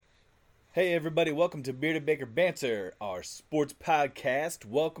Hey everybody, welcome to Baker Banter, our sports podcast.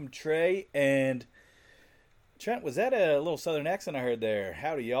 Welcome Trey and Trent. Was that a little southern accent I heard there?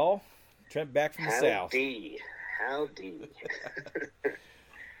 Howdy y'all. Trent back from the south. Howdy.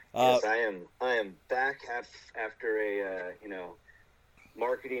 Yes, I am back after a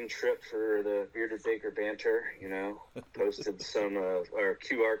marketing trip for the Bearded Baker Banter. Posted some of our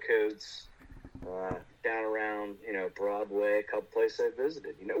QR codes down around Broadway, a couple places I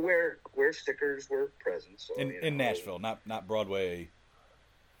visited. Where stickers were present. So in Nashville, not Broadway.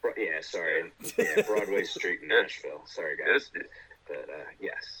 Broadway Street in Nashville. Sorry guys, but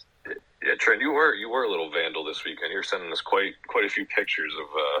yes. Yeah, Trent, you were a little vandal this weekend. You're sending us quite a few pictures of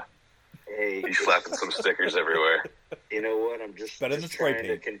you slapping some stickers everywhere. You know what? I'm just trying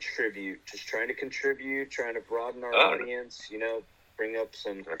to contribute. Trying to broaden our audience. Bring up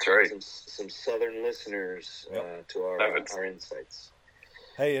some southern listeners to our insights.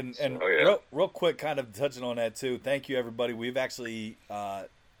 Hey, real quick, kind of touching on that too. Thank you, everybody. We've actually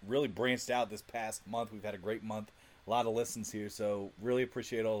really branched out this past month. We've had a great month. A lot of listens here, so really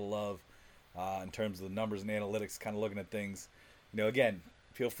appreciate all the love in terms of the numbers and analytics, kind of looking at things. Again,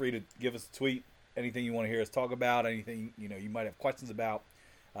 feel free to give us a tweet, anything you want to hear us talk about, anything you might have questions about.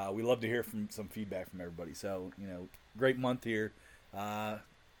 We love to hear some feedback from everybody. So, great month here,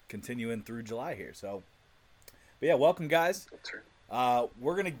 continuing through July here. So, but yeah, welcome guys.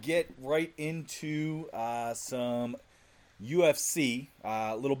 We're going to get right into some UFC,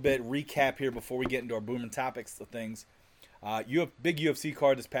 a little bit recap here before we get into our booming topics of things. Big UFC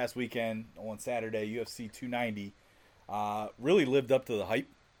card this past weekend on Saturday, UFC 290. Really lived up to the hype.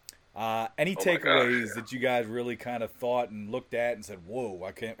 Any takeaways that you guys really kind of thought and looked at and said, "Whoa,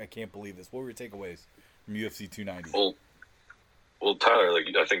 I can't believe this"? What were your takeaways from UFC 290? Well, Tyler,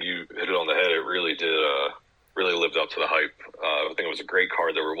 I think you hit it on the head. It really did. Really lived up to the hype. I think it was a great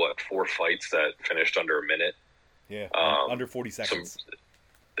card. There were 4 fights that finished under a minute. Yeah, under 40 seconds.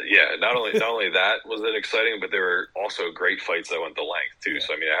 Not only that was it exciting, but there were also great fights that went the length too. Yeah.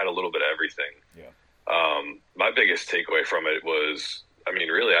 So I had a little bit of everything. Yeah. My biggest takeaway from it was,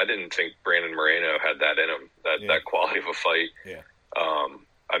 really, I didn't think Brandon Moreno had that in him. That quality of a fight. Yeah.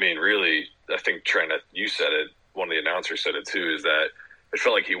 Really, I think Trent, you said it. One of the announcers said it too. Is that it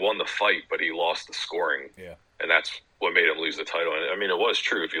felt like he won the fight, but he lost the scoring. Yeah. And that's what made him lose the title. And it was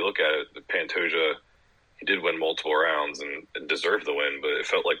true. If you look at it, the Pantoja, he did win multiple rounds and deserved the win, but it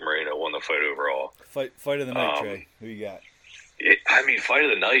felt like Moreno won the fight overall. Fight of the night, Trey. Who you got? Fight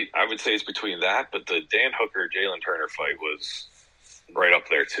of the night, I would say it's between that, but the Dan Hooker-Jalen Turner fight was right up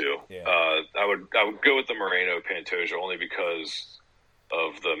there too. Yeah. I would go with the Moreno-Pantoja only because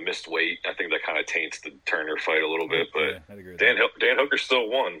of the missed weight. I think that kind of taints the Turner fight a little bit, but Dan Hooker still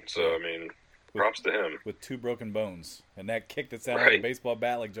won, so props to him. With 2 broken bones. And that kick that sounded like a baseball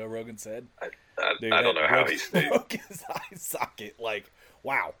bat, like Joe Rogan said. I don't know how he stayed. Broke his eye socket.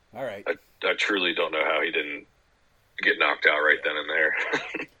 Wow. All right. I truly don't know how he didn't get knocked out right then and there.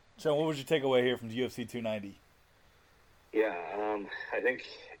 So what was your takeaway here from UFC 290? Yeah, I think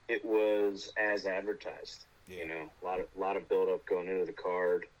it was as advertised. Yeah. A lot of build up going into the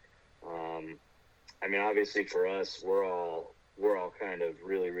card. Obviously for us, we're all kind of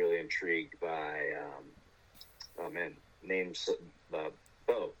really, really intrigued by names Bo.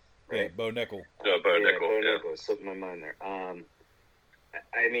 Right? Yeah, Bo Nickel. Bo Nickel slipped my mind there.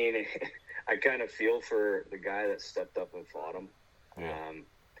 I kind of feel for the guy that stepped up and fought him. Yeah.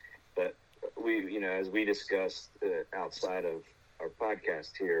 But we, as we discussed outside of our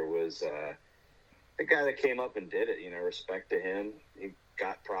podcast here, was the guy that came up and did it. Respect to him. He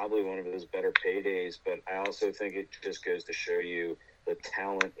got probably one of his better paydays, but I also think it just goes to show you the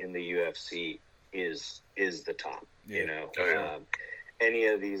talent in the UFC is the top. Yeah. Any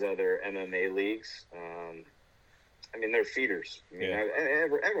of these other MMA leagues, they're feeders.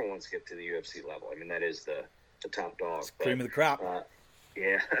 Everyone wants to get to the UFC level. That is the top dog. It's cream of the crop.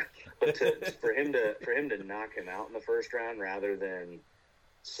 Yeah, but for him to knock him out in the first round rather than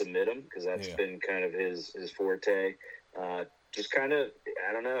submit him, because that's been kind of his forte. Just kind of,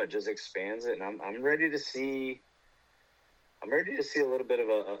 I don't know, it just expands it, and I'm ready to see. I'm ready to see a little bit of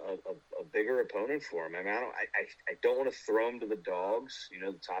a bigger opponent for him. I don't want to throw him to the dogs,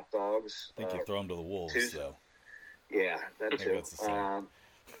 the top dogs. I think you throw him to the wolves, though. Yeah, that too.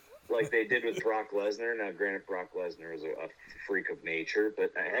 Like they did with Brock Lesnar. Now, granted, Brock Lesnar is a freak of nature,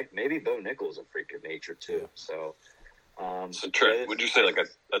 but heck, maybe Bo Nickel's a freak of nature too. So Trent, would you say like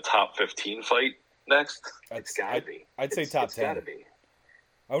a top 15 fight next? It's gotta be. I'd say top 10. Gotta be.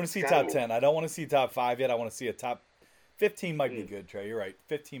 I want to see top 10. I don't want to see top 5 yet. I want to see a top 15 might be good, Trey. You're right.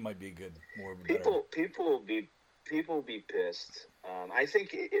 15 might be good. More of a People will be pissed I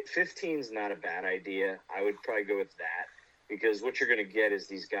think 15 is not a bad idea. I would probably go with that because what you're going to get is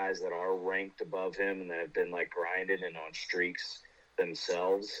these guys that are ranked above him and that have been like grinded and on streaks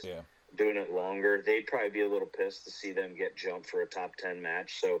themselves, doing it longer. They'd probably be a little pissed to see them get jumped for a top 10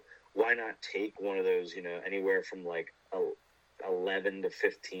 match. So why not take one of those, anywhere from like a 11 to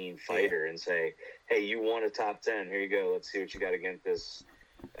 15 fighter and say, hey, you won a top 10. Here you go. Let's see what you got against this.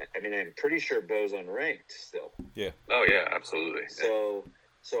 I mean, I'm pretty sure Bo's unranked still. Yeah. Oh, yeah, absolutely. So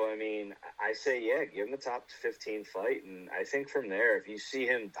I mean, I say, give him the top 15 fight. And I think from there, if you see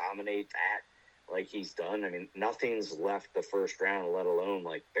him dominate that like he's done, I mean, nothing's left the first round, let alone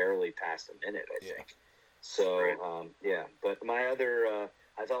like barely past a minute, I think. So, right. But my other,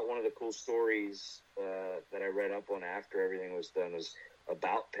 I thought one of the cool stories that I read up on after everything was done was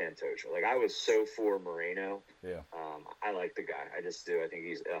about Pantoja. Like, I was so for Moreno. Yeah. I like the guy. I just do. I think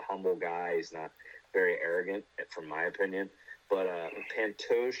he's a humble guy. He's not very arrogant, from my opinion. But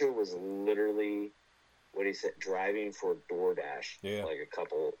Pantoja was literally, what he said, driving for DoorDash like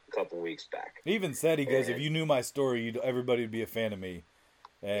a couple weeks back. He even said, he goes, if you knew my story, everybody would be a fan of me.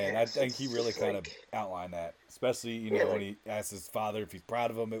 And I think he really kind of outlined that, especially, when he asked his father if he's proud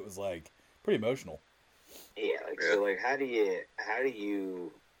of him. It was like pretty emotional. Yeah, so like, how do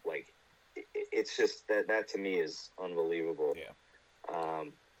you like? It's just that to me is unbelievable. Yeah.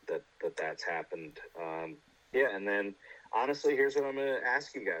 That's happened. And then honestly, here's what I'm going to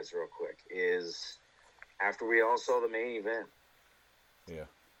ask you guys real quick: is after we all saw the main event,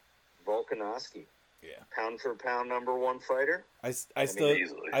 Volkanovski. Yeah, pound for pound number one fighter. I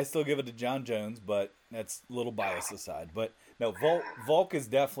still give it to John Jones, but that's a little bias aside. But no, Volk is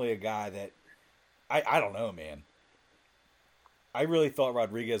definitely a guy that I don't know, man. I really thought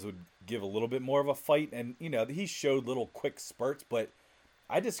Rodriguez would give a little bit more of a fight, and he showed little quick spurts. But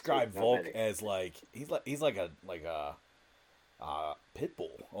I describe Volk as like he's like a pit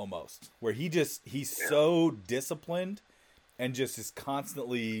bull almost, where he's so disciplined and just is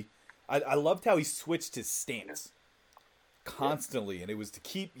constantly. I loved how he switched his stance constantly, and it was to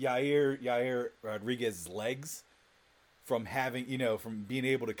keep Yair Rodriguez's legs from having, from being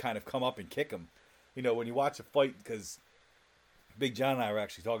able to kind of come up and kick him. When you watch a fight, because Big John and I were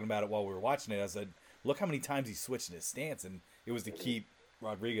actually talking about it while we were watching it, I said, look how many times he switched in his stance, and it was to keep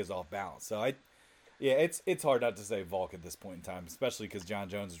Rodriguez off balance. So it's hard not to say Volk at this point in time, especially because John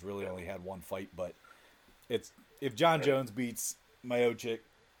Jones has really only had one fight. But if John Jones beats Miocic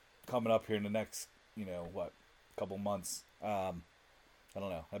coming up here in the next, couple months. I don't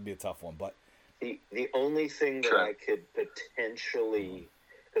know. That'd be a tough one. But the only thing that I could potentially,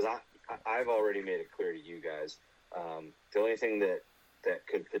 because I've already made it clear to you guys, the only thing that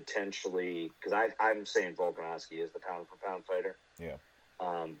could potentially, because I'm saying Volkanovski is the pound for pound fighter. Yeah.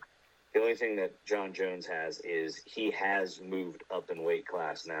 The only thing that John Jones has is he has moved up in weight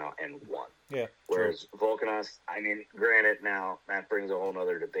class now and won. Yeah. Whereas Volkanovski, I mean, granted, now that brings a whole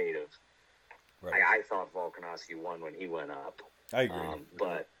other debate of. Right. I thought Volkanovski won when he went up. I agree.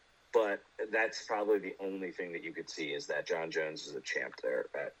 But that's probably the only thing that you could see is that John Jones is a champ there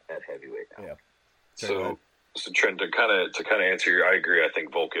at heavyweight now. Yeah. So Trent, to kind of answer I agree. I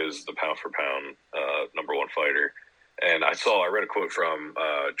think Volk is the pound for pound number one fighter. And I read a quote from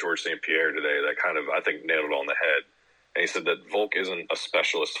George St. Pierre today that kind of, I think, nailed it on the head. And he said that Volk isn't a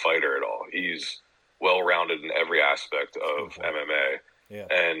specialist fighter at all. He's well-rounded in every aspect of MMA. Yeah.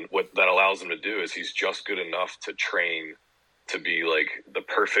 And what that allows him to do is he's just good enough to train to be like the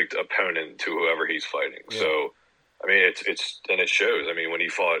perfect opponent to whoever he's fighting. Yeah. So, I mean, it shows. I mean, when he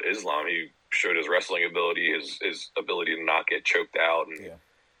fought Islam, he showed his wrestling ability, his ability to not get choked out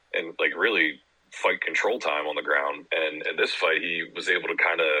and like really fight control time on the ground. And in this fight, he was able to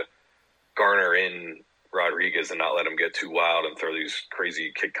kind of garner in Rodriguez and not let him get too wild and throw these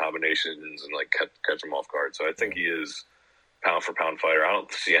crazy kick combinations and like catch him off guard. So I think he is pound for pound fighter. I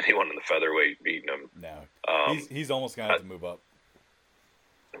don't see anyone in the featherweight beating him. No, he's almost gonna have to move up.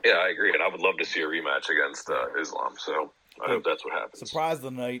 Yeah, I agree, and I would love to see a rematch against Islam. So I hope that's what happens. Surprise of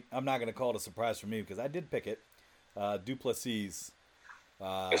the night. I'm not gonna call it a surprise for me because I did pick it. Duplessis.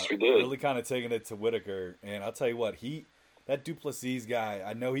 Yes, we did. Really kind of taking it to Whitaker, and I'll tell you what, that Duplessis guy,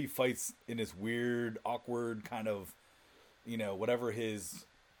 I know he fights in this weird, awkward kind of, whatever his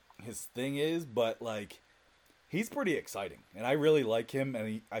thing is, but like, he's pretty exciting, and I really like him,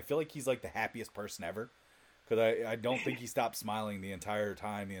 and I feel like he's like the happiest person ever, because I don't think he stopped smiling the entire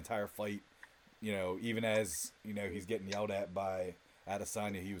time, the entire fight, even as, he's getting yelled at by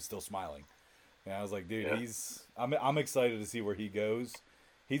Adesanya, he was still smiling. And I was like, dude, I'm excited to see where he goes.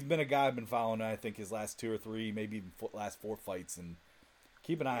 He's been a guy I've been following, I think, his last 2 or 3, maybe even last 4 fights, and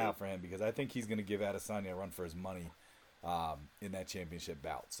keep an eye out for him because I think he's going to give Adesanya a run for his money. in that championship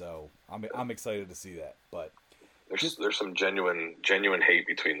bout. So I'm excited to see that. But there's some genuine hate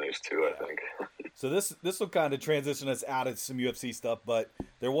between those two, I think. So this will kind of transition us out of some UFC stuff, but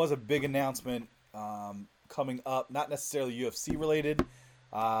there was a big announcement coming up, not necessarily UFC related,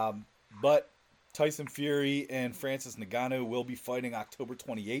 but Tyson Fury and Francis Ngannou will be fighting October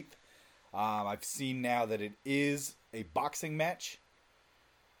 28th. I've seen now that it is a boxing match,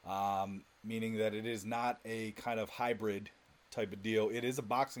 meaning that it is not a kind of hybrid type of deal. It is a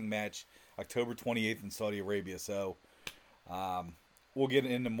boxing match, October 28th in Saudi Arabia. So we'll get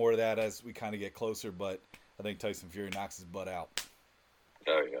into more of that as we kind of get closer, but I think Tyson Fury knocks his butt out.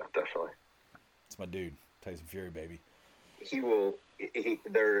 Oh, yeah, definitely. It's my dude, Tyson Fury, baby.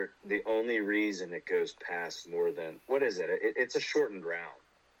 They're the only reason it goes past more than, what is it? It's a shortened round,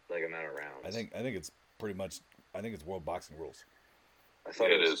 like amount of rounds. I think it's pretty much, I think it's world boxing rules. I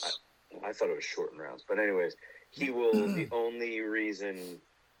thought it is. I thought it was shortened rounds. But anyways, the only reason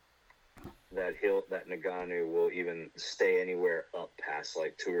that Ngannou will even stay anywhere up past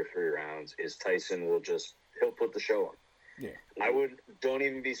like 2 or 3 rounds is Tyson he'll put the show on. Yeah. Don't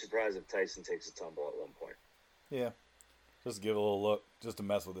even be surprised if Tyson takes a tumble at one point. Yeah. Just give it a little look, just to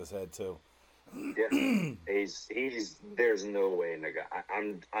mess with his head too. Yeah. There's no way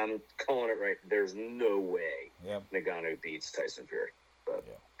I'm calling it right. There's no way Ngannou beats Tyson Fury. But.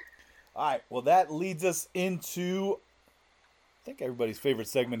 Yeah. All right. Well, that leads us into, I think, everybody's favorite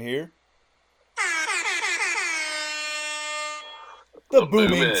segment here. The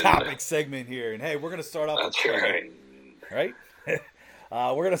booming topic segment here. And hey, we're going to start off with Trey. Right?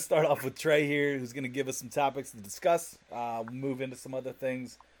 We're going to start off with Trey here, who's going to give us some topics to discuss. We'll move into some other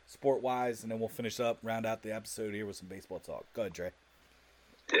things, sport-wise, and then we'll finish up, round out the episode here with some baseball talk. Go ahead, Trey.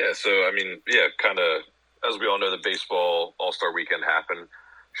 Yeah, so, I mean, kind of, as we all know, the baseball All-Star Weekend happened.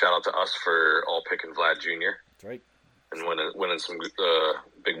 Shout out to us for all picking Vlad Jr. That's right. And winning some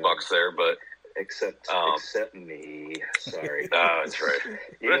big bucks there, but... Except me. Sorry. No, that's right.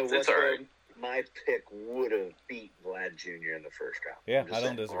 It's all right. My pick would have beat Vlad Jr. in the first round. Yeah, I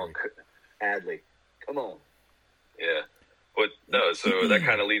don't disagree. Adley, come on. Yeah. But no, so that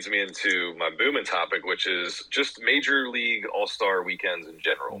kind of leads me into my booming topic, which is just Major League All-Star weekends in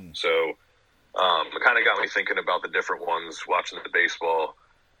general. So it kind of got me thinking about the different ones, watching the baseball,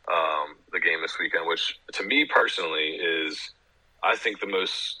 the game this weekend, which to me personally is, I think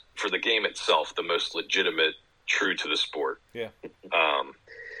for the game itself, the most legitimate, true to the sport. Yeah.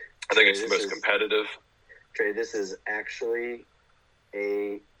 I think it's the most competitive. Trey, this is actually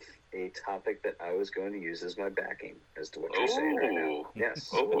a topic that I was going to use as my backing as to what you're saying right now. Yes.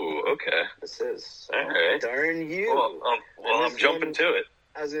 Oh, okay. This is. All right. Darn you. Well, I'm jumping to it.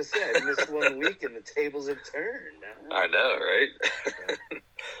 I was going to say, I missed 1 week and the tables have turned. I know, right?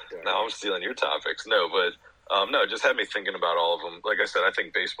 No, I'm stealing your topics. No, but no, it just had me thinking about all of them. Like I said, I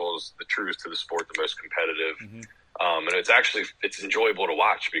think baseball is the truest to the sport, the most competitive. Mm-hmm. And it's enjoyable to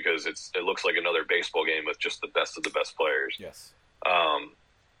watch because it looks like another baseball game with just the best of the best players. Yes.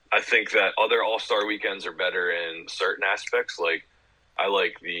 I think that other All-Star weekends are better in certain aspects. Like, I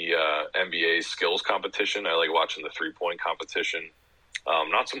like the NBA skills competition. I like watching the 3-point competition.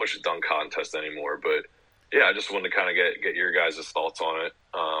 Not so much a dunk contest anymore, but yeah, I just wanted to kind of get your guys' thoughts on it.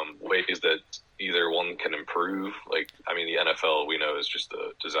 Ways that either one can improve. Like, I mean, the NFL we know is just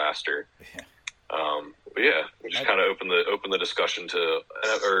a disaster. Yeah. But yeah, just kind of open the discussion to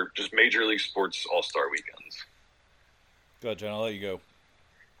or just Major League Sports All-Star weekends. Go ahead, John. I'll let you go.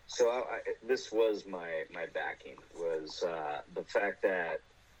 So this was my backing was the fact that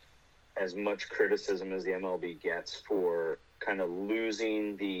as much criticism as the MLB gets for kind of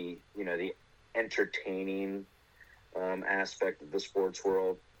losing the entertaining aspect of the sports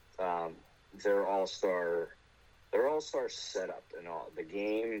world, their all-star setup and all the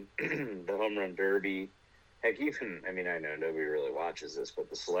game, the home run derby, heck, even I know nobody really watches this, but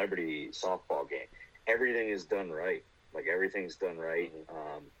the celebrity softball game, everything is done right. Like, everything's done right.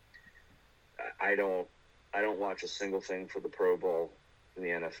 I don't watch a single thing for the Pro Bowl in the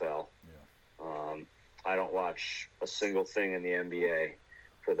NFL. Yeah. I don't watch a single thing in the NBA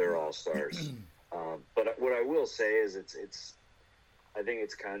for their All-Stars. But what I will say is I think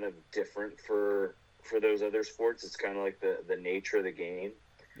it's kind of different for those other sports. It's kind of like the nature of the game.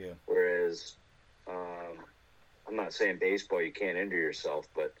 Yeah. Whereas I'm not saying baseball you can't injure yourself,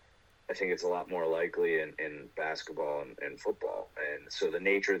 but I think it's a lot more likely in basketball and football. And so the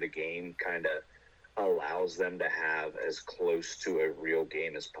nature of the game kind of allows them to have as close to a real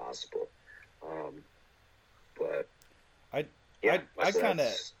game as possible. But I'd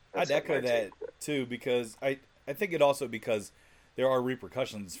echo that too, because I think it also because there are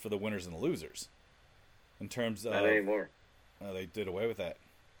repercussions for the winners and the losers. In terms of not anymore. They did away with that.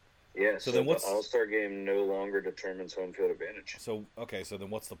 Yeah. So then, what's the All-Star game no longer determines home field advantage? So then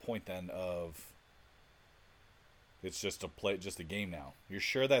what's the point then of? It's just a game now. You're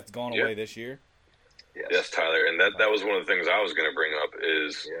sure that's gone away this year? Yes, Tyler, and that was one of the things I was going to bring up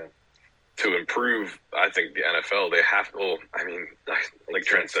is to improve. I think the NFL they have. Well, I mean, like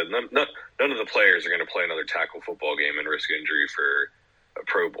Trent said, none of the players are going to play another tackle football game and risk injury for a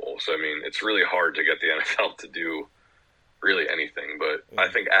Pro Bowl. So I mean, it's really hard to get the NFL to do really anything. But I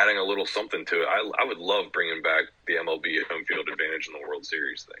think adding a little something to it, I would love bringing back the MLB home field advantage in the World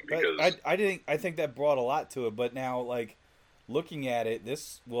Series thing because I think that brought a lot to it. But now, like looking at it,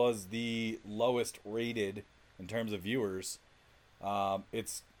 this was the lowest rated in terms of viewers.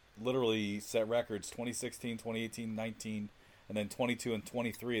 It's literally set records 2016, 2018, 19, and then 22 and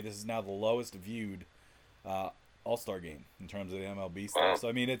 23. This is now the lowest viewed All-Star game in terms of the MLB stuff. Wow. So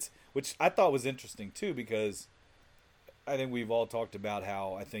I mean, which I thought was interesting too because I think we've all talked about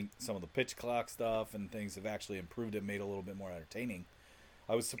how I think some of the pitch clock stuff and things have actually improved it, made it a little bit more entertaining.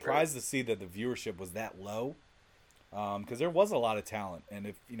 I was surprised to see that the viewership was that low because there was a lot of talent, and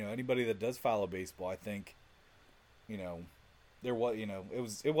if anybody that does follow baseball, I think there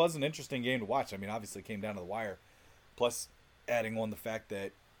was it was an interesting game to watch. I mean, obviously it came down to the wire. Plus, adding on the fact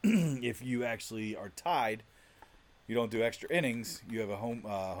that if you actually are tied, you don't do extra innings. You have a home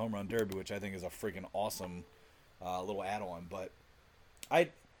run derby, which I think is a freaking awesome little add-on. But I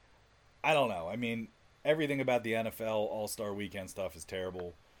don't know. I mean, everything about the NFL All-Star Weekend stuff is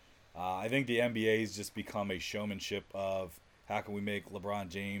terrible. I think the NBA's just become a showmanship of how can we make LeBron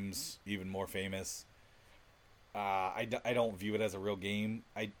James even more famous. I don't view it as a real game.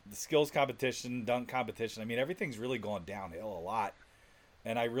 The skills competition, dunk competition, I mean, everything's really gone downhill a lot.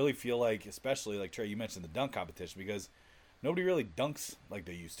 And I really feel like, especially like Trey, you mentioned the dunk competition, because nobody really dunks like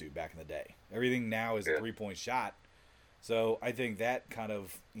they used to back in the day. Everything now is a three-point shot. So I think that kind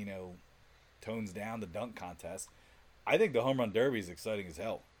of, tones down the dunk contest. I think the home run derby is exciting as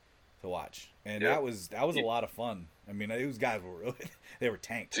hell to watch. And that was a lot of fun. I mean, those guys were really, they were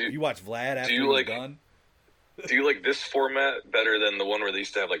tanked. You watch Vlad after he was done. Do you like this format better than the one where they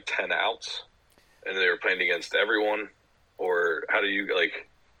used to have like 10 outs and they were playing against everyone? Or how do you like?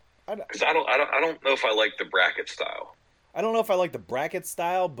 Because I don't know if I like the bracket style. I don't know if I like the bracket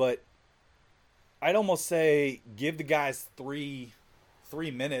style, but I'd almost say give the guys three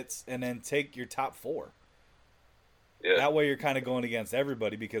minutes and then take your top four. Yeah. That way you're kind of going against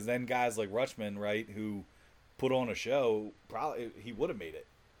everybody, because then guys like Rutschman, right, who put on a show, probably he would have made it.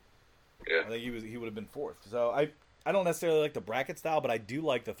 Yeah. I think he would have been fourth. So I don't necessarily like the bracket style, but I do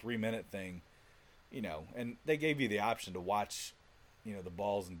like the 3-minute thing. And they gave you the option to watch, the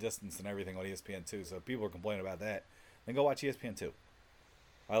balls and distance and everything on ESPN2. So if people are complaining about that, then go watch ESPN2.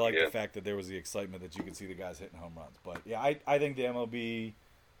 I like the fact that there was the excitement that you could see the guys hitting home runs. But yeah, I think the MLB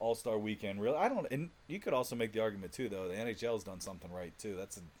All-Star Weekend really. And you could also make the argument too, though. The NHL's done something right too.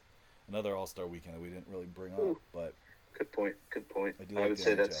 That's another All-Star Weekend that we didn't really bring up. But good point. I would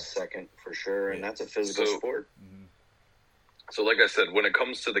say that's second for sure, and that's a physical sport. Mm-hmm. So, like I said, when it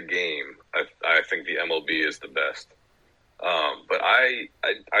comes to the game, I think the MLB is the best. But I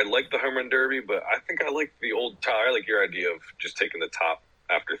like the home run derby, but I think I like the old tie. I like your idea of just taking the top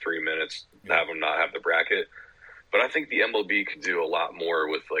after 3 minutes, have them not have the bracket. But I think the MLB could do a lot more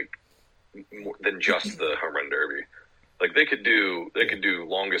with more than just the home run derby. Like they could do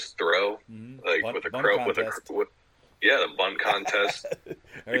longest throw, like bunt, with a crow with the bunt contest.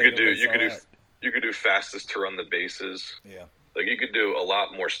 You could do fastest to run the bases. Yeah. Like you could do a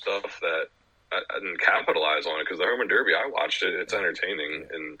lot more stuff that and capitalize on it, because the home run derby, I watched it. It's entertaining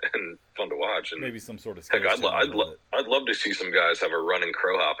and fun to watch. And maybe some sort of heck, I'd love to see some guys have a running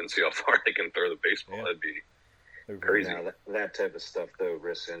crow hop and see how far they can throw the baseball. Yeah. That'd be crazy. Now, that type of stuff though,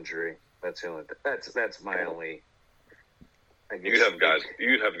 risk injury. That's the only. That's my only. You'd have guys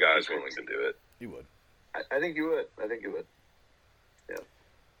willing to do it. You would. I think you would. Yeah.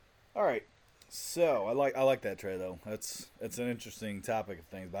 All right. So I like that, Trey. Though it's an interesting topic of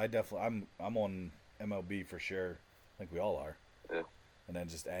things, but I'm on MLB for sure. I think we all are. Yeah. And then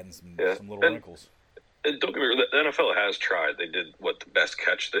just adding some little wrinkles. And don't get me wrong, the NFL has tried. They did the best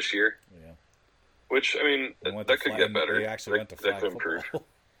catch this year. Yeah. Which I mean, that could get better. They actually went to flag football.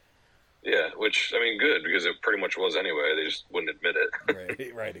 Yeah, which I mean, good, because it pretty much was anyway. They just wouldn't admit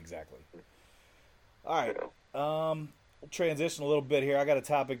it. Right, exactly. All right. We'll transition a little bit here. I got a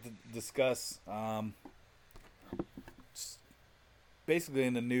topic to discuss. Basically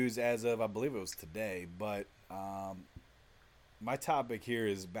in the news as of, I believe it was today, but my topic here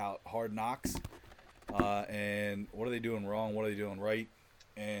is about Hard Knocks and what are they doing wrong, what are they doing right,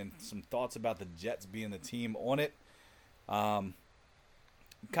 and some thoughts about the Jets being the team on it. I'm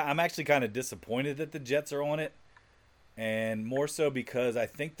actually kind of disappointed that the Jets are on it, and more so because I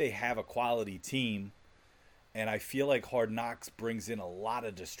think they have a quality team, and I feel like Hard Knocks brings in a lot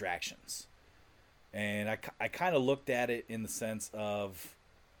of distractions. And I kind of looked at it in the sense of,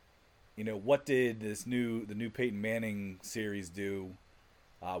 what did the new Peyton Manning series do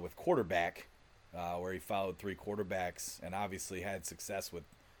with quarterback, where he followed 3 quarterbacks and obviously had success with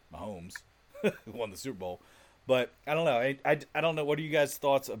Mahomes, who won the Super Bowl. But I don't know. I don't know. What are you guys'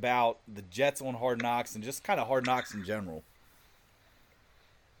 thoughts about the Jets on Hard Knocks and just kind of Hard Knocks in general?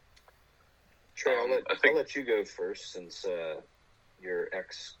 Sure, I'll let you go first since your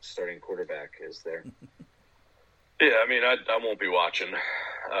ex-starting quarterback is there. Yeah, I mean, I won't be watching. No,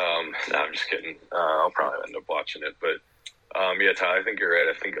 I'm just kidding. I'll probably end up watching it. But, yeah, Ty, I think you're right.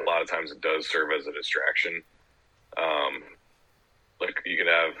 I think a lot of times it does serve as a distraction. Like,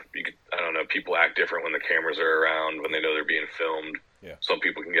 I don't know, people act different when the cameras are around, when they know they're being filmed. Yeah. Some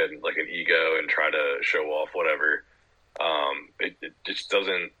people can get, like, an ego and try to show off whatever. It just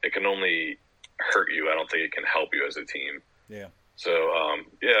doesn't – it can only hurt you. I don't think it can help you as a team. Yeah. So,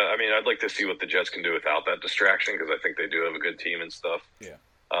 yeah, I mean, I'd like to see what the Jets can do without that distraction because I think they do have a good team and stuff. Yeah.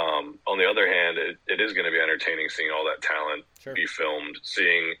 On the other hand, it is going to be entertaining seeing all that talent be filmed,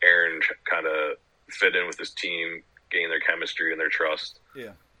 seeing Aaron kind of fit in with his team, gain their chemistry and their trust.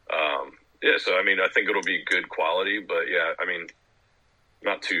 Yeah. Yeah, so, I mean, I think it'll be good quality, but, yeah, I mean,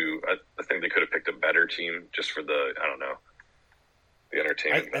 not too – I think they could have picked a better team just for the, I don't know, the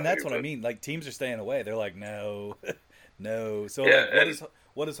entertainment. And that's what I mean. Like, teams are staying away. They're like, no, no. So, yeah, like,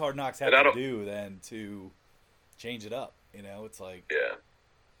 what does Hard Knocks have to do then to change it up? It's like – Yeah.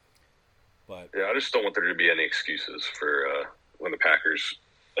 But yeah, I just don't want there to be any excuses for when the Packers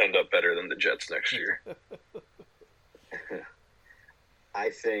end up better than the Jets next year. I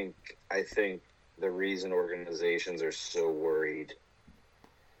think the reason organizations are so worried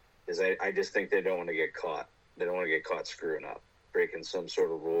is I just think they don't want to get caught. They don't want to get caught screwing up, breaking some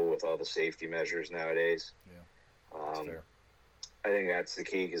sort of rule with all the safety measures nowadays. Yeah, that's fair. I think that's the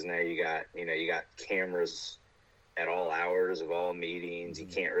key because now you got cameras at all hours of all meetings. Mm-hmm.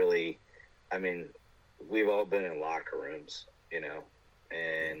 You can't really. I mean, we've all been in locker rooms,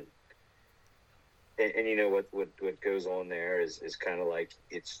 and what goes on there is kind of like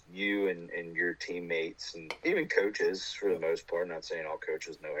it's you and your teammates and even coaches for the most part. I'm not saying all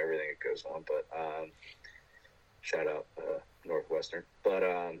coaches know everything that goes on, but shout out Northwestern. But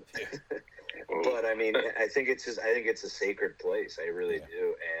but I mean, I think it's a sacred place. I really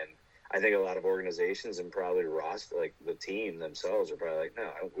do, and I think a lot of organizations and probably roster, like the team themselves, are probably like, no,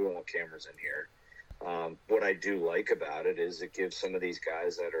 we don't want cameras in here. What I do like about it is it gives some of these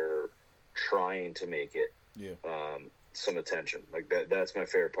guys that are trying to make it some attention. Like that's my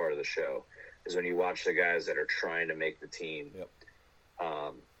favorite part of the show is when you watch the guys that are trying to make the team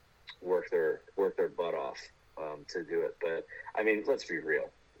work their butt off to do it. But I mean, let's be real.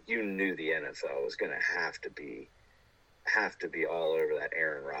 You knew the NFL was going to have to be all over that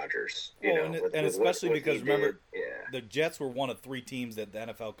Aaron Rodgers. And especially because remember, the Jets were one of 3 teams that the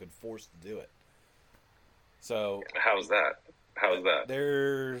NFL could force to do it. So how's that?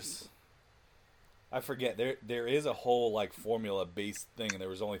 I forget. There is a whole like formula based thing, and there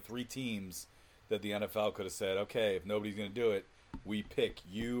was only 3 teams that the NFL could have said, okay, if nobody's going to do it, we pick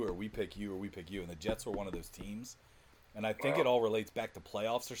you, or we pick you, or we pick you, and the Jets were one of those teams. And I think it all relates back to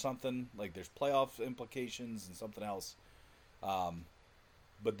playoffs or something. Like there's playoff implications and something else.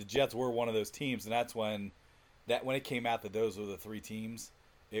 But the Jets were one of those teams, and that's when it came out that those were the 3 teams,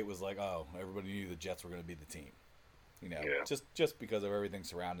 it was like, oh, everybody knew the Jets were going to be the team, just because of everything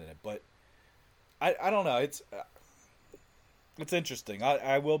surrounding it. But I don't know, it's interesting.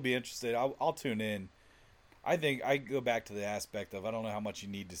 I will be interested. I'll tune in. I think I go back to the aspect of I don't know how much you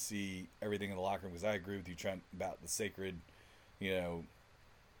need to see everything in the locker room because I agree with you, Trent, about the sacred,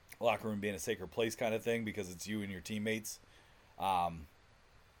 locker room being a sacred place kind of thing because it's you and your teammates. I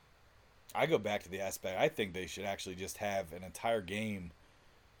go back to the aspect. I think they should actually just have an entire game.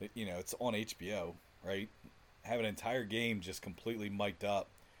 It's on HBO, right? Have an entire game just completely mic'd up,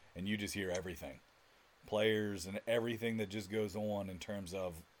 and you just hear everything, players and everything that just goes on in terms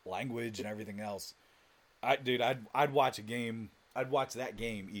of language and everything else. I'd watch a game. I'd watch that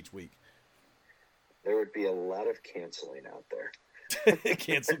game each week. There would be a lot of canceling out there.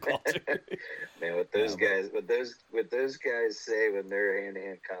 Cancel culture. Man, what those guys say when they're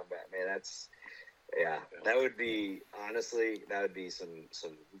hand-to-hand combat, man, that would be honestly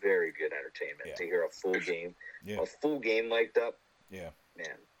some very good entertainment to hear a full game mic'd up. Yeah,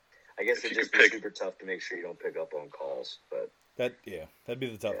 man. I guess it'd just be super tough to make sure you don't pick up on calls, but That'd be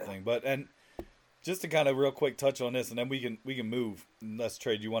the tough thing. But and just to kind of real quick touch on this, and then we can move. Unless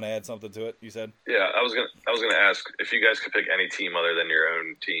Trey, do you want to add something to it? You said. Yeah, I was gonna ask if you guys could pick any team other than your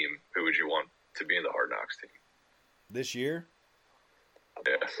own team, who would you want to be in the Hard Knocks team this year?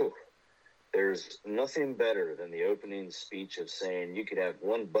 Yeah. There's nothing better than the opening speech of saying you could have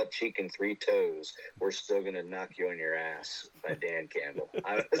one butt cheek and 3 toes. We're still going to knock you on your ass by Dan Campbell.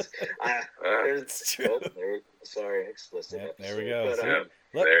 Sorry, explicit. Yep, there we go.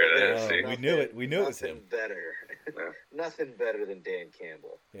 But, there it is. We knew it. We knew it was him. Better. Nothing better than Dan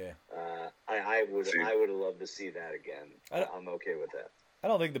Campbell. Yeah. I would have loved to see that again. I'm okay with that. I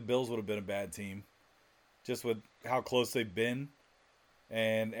don't think the Bills would have been a bad team, just with how close they've been.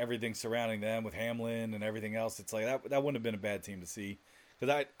 And everything surrounding them with Hamlin and everything else, it's like that wouldn't have been a bad team to see.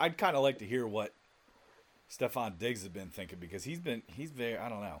 Because I'd kind of like to hear what Stephon Diggs has been thinking, because he's very, I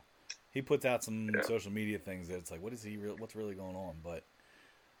don't know. He puts out some social media things that it's like, what's really going on? But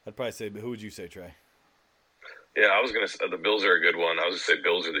I'd probably say, but who would you say, Trey? Yeah, I was gonna say the Bills are a good one. I was gonna say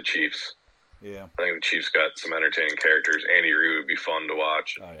Bills or the Chiefs. Yeah, I think the Chiefs got some entertaining characters. Andy Reid would be fun to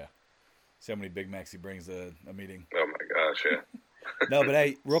watch. Oh yeah, see how many Big Macs he brings to a meeting. Oh my gosh, yeah. No, but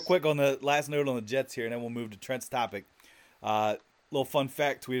hey, real quick on the last note on the Jets here, and then we'll move to Trent's topic. Little fun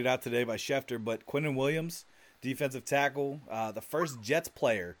fact tweeted out today by Schefter, but Quinnen Williams, defensive tackle, the first Jets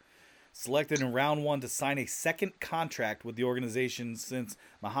player selected in round 1 to sign a second contract with the organization since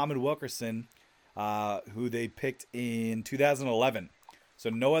Muhammad Wilkerson, who they picked in 2011.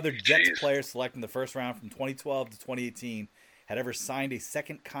 So no other Jets player selected in the first round from 2012 to 2018 had ever signed a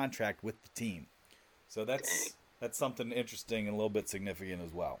second contract with the team. So that's something interesting and a little bit significant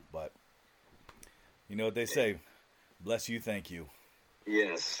as well. But you know what they say, bless you, thank you.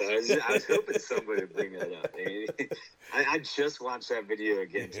 Yes, I was hoping somebody would bring that up. I just watched that video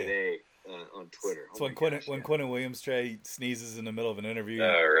again today on Twitter. So when Quinnen Williams, Trey, sneezes in the middle of an interview,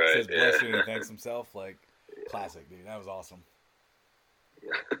 says bless you and thanks himself, like classic, dude. That was awesome.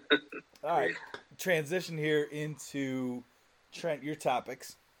 Yeah. All right, transition here into Trent, your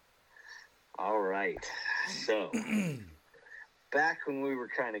topics. All right. So, back when we were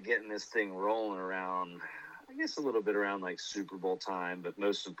kind of getting this thing rolling around, I guess a little bit around like Super Bowl time, but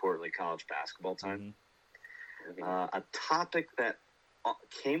most importantly, college basketball time, a topic that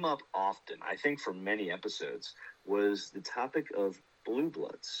came up often, I think for many episodes, was the topic of blue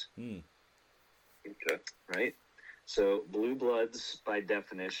bloods. Okay. Right? So, blue bloods, by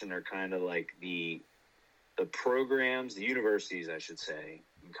definition, are kind of like the programs, the universities, I should say,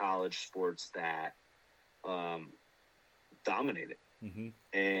 in college sports that dominated.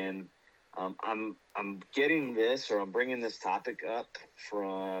 And I'm getting this, or I'm bringing this topic up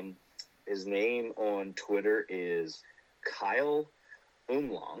from, his name on Twitter is Kyle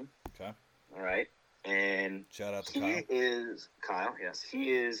Umlong. Okay. All right. And shout out to Kyle. He is Kyle. Yes,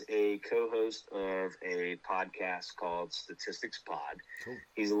 he is a co-host of a podcast called Statistics Pod. Cool.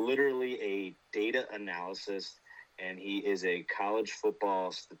 He's literally a data analyst, and he is a college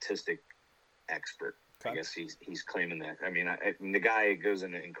football statistic expert. Okay. I guess he's claiming that. I mean, the guy goes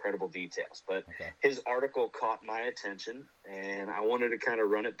into incredible details, but his article caught my attention, and I wanted to kind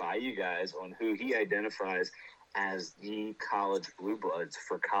of run it by you guys on who he identifies as the college blue bloods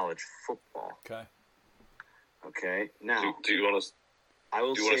for college football. Okay. Now, do you want to? I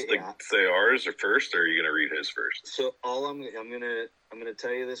will say ours or first, or are you going to read his first? So I'm gonna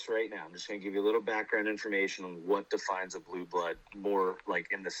tell you this right now. I'm just gonna give you a little background information on what defines a blue blood, more like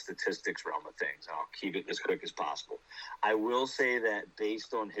in the statistics realm of things. I'll keep it as quick as possible. I will say that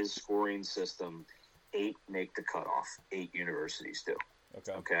based on his scoring system, 8 make the cutoff. 8 universities do.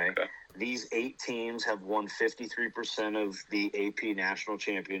 Okay. These 8 teams have won 53% of the AP national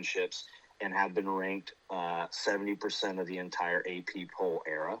championships and have been ranked 70% of the entire AP poll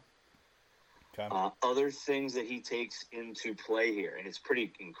era. Other things that he takes into play here, and it's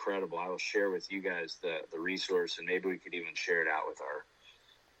pretty incredible. I will share with you guys the resource, and maybe we could even share it out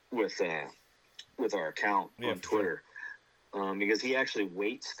with our account on Twitter, because he actually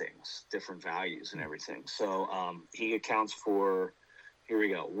weights things, different values and everything. So he accounts for, here we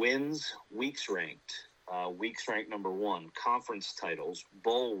go, wins, weeks ranked number 1, conference titles,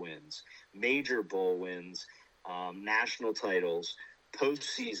 bowl wins, major bowl wins, national titles,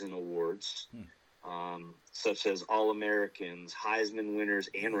 postseason awards, such as All-Americans, Heisman winners,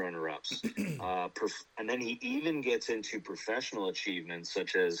 and runner-ups. And then he even gets into professional achievements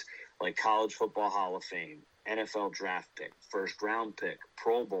such as like College Football Hall of Fame, NFL draft pick, first-round pick,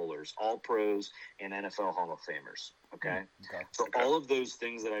 Pro Bowlers, All-Pros, and NFL Hall of Famers. Okay? So all of those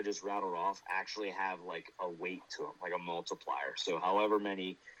things that I just rattled off actually have like a weight to them, like a multiplier. So however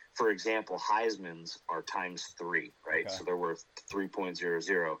many for example, Heisman's are times 3, right? Okay. So they're worth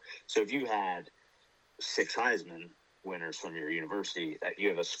 3.00. So if you had 6 Heisman winners from your university, that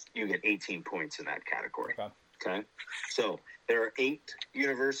you get 18 points in that category. Okay. So there are 8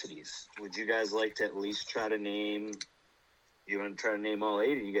 universities. Would you guys like to at least try to name? You want to try to name all 8,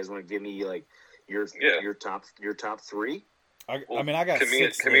 or you guys want to give me like your top 3? I mean, I got can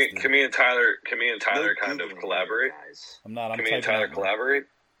 6. Can me and Tyler kind of collaborate? I'm can me and Tyler collaborate?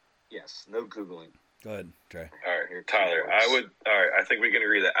 Yes. No Googling. Go ahead, Trey. All right, Tyler. All right. I think we can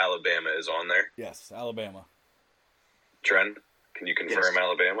agree that Alabama is on there. Yes, Alabama. Trent, can you confirm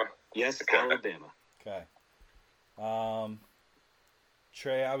Alabama? Yes, okay. Alabama. Okay.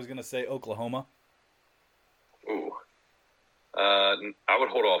 Trey, I was gonna say Oklahoma. Ooh. I would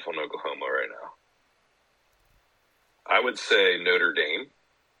hold off on Oklahoma right now. I would say Notre Dame.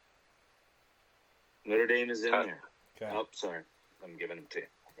 Notre Dame is in there. Okay. Oh, sorry. I'm giving them to you.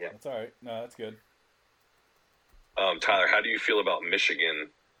 Yeah. That's all right. No, that's good. Tyler, how do you feel about Michigan?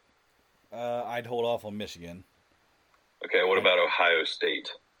 I'd hold off on Michigan. Okay, what about Ohio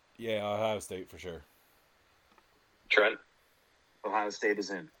State? Yeah, Ohio State for sure. Trent? Ohio State is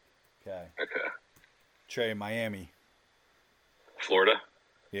in. Okay. Okay. Trey, Miami. Florida?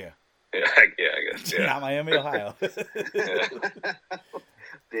 Yeah. Yeah, I guess. Yeah. Not Miami, Ohio.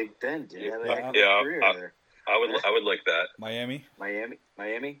 Big Ben, dude. I would like that. Miami?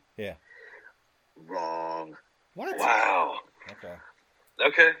 Yeah. Wrong. What? Wow. Okay.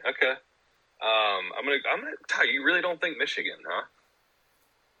 I'm gonna. Ty, you really don't think Michigan, huh?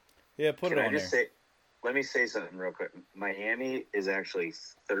 Yeah, put it on there. Let me say something real quick. Miami is actually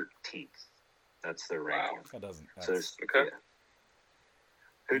 13th. That's their ranking. Wow. That doesn't. So okay. Yeah.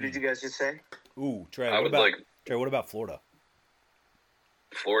 Who did you guys just say? Ooh, Trey. Trey, what about Florida?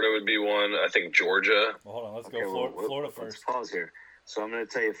 Florida would be one. I think Georgia. Well, hold on. Let's go Florida first. Let's pause here. So I'm going to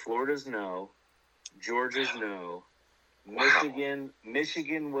tell you Florida's no. Georgia's no. Michigan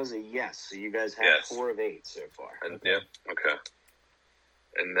was a yes. So you guys have 4 of 8 so far. Yeah. Okay.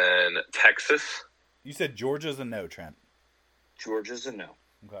 And then Texas. You said Georgia's a no, Trent. Georgia's a no.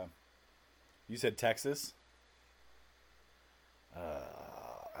 Okay. You said Texas.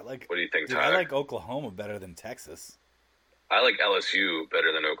 What do you think, Tyler? I like Oklahoma better than Texas. I like LSU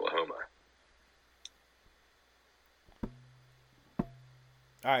better than Oklahoma.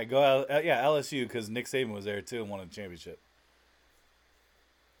 All right, go. LSU because Nick Saban was there too and won a championship.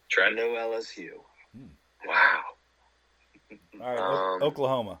 Trent? No LSU. Wow. All right,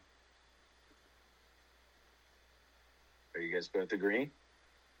 Oklahoma. Are you guys both agreeing?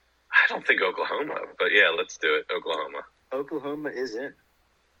 I don't think Oklahoma, but yeah, let's do it. Oklahoma is in.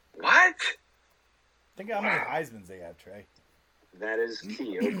 What? Think how many Heismans they have, Trey. That is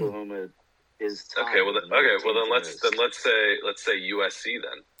key. Oklahoma is tied. Okay, well then let's say USC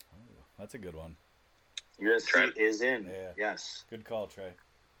then. Oh, that's a good one. USC Trent. is in. Yeah. Yes. Good call, Trey.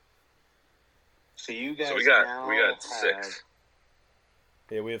 So you guys we got 6.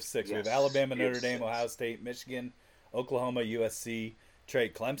 Yeah, we have 6. Yes, we have Alabama, Notre Dame, 6. Ohio State, Michigan, Oklahoma, USC. Trey,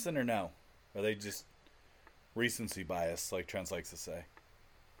 Clemson or no? Are they just recency bias, like Trent likes to say?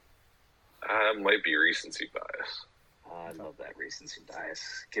 Might be recency bias. I love that recency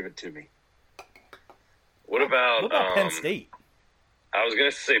bias. Give it to me. What about Penn State? I was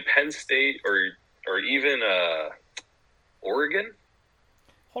gonna say Penn State or even Oregon.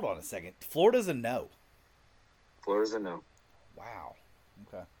 Hold on a second. Florida's a no. Florida's a no. Wow.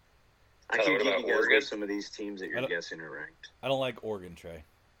 Okay. I can give you guys what some of these teams that you're guessing are ranked. I don't like Oregon, Trey.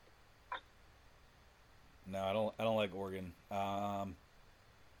 No, I don't like Oregon.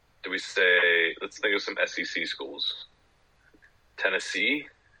 Do we say? Let's think of some SEC schools. Tennessee.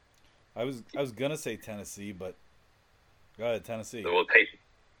 I was gonna say Tennessee, but go ahead, Tennessee. Well,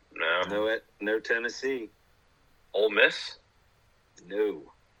 No Tennessee. Ole Miss. No.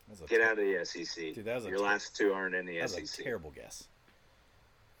 Get out of the SEC. Dude, your last 2 aren't in the SEC. That's a terrible guess.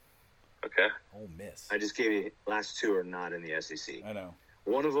 Okay. Ole Miss. I just gave you last 2 are not in the SEC. I know.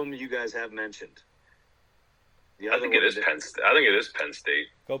 One of them you guys have mentioned. I think it is Penn State. I think it is Penn State.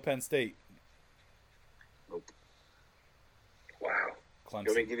 Go Penn State. Nope. Wow. Clemson. You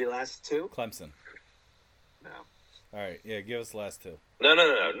want me to give you the last 2? Clemson. No. All right. Yeah, give us the last 2. No. I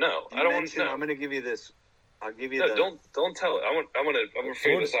don't want to. I'm going to give you this. I'll give you don't tell it. I'm gonna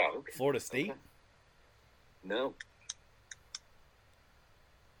figure this out. Florida State? Okay. No.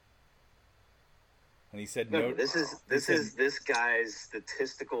 And he said no. This is this guy's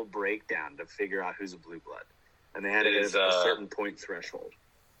statistical breakdown to figure out who's a blue blood, and they had to hit a certain point threshold.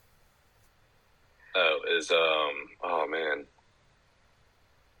 Oh man.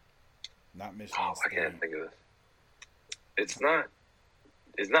 Not Michigan State. I can't think of this. It's not.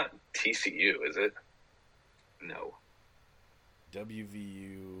 It's not TCU, is it? No.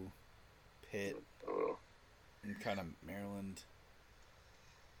 WVU, Pitt, and kind of Maryland,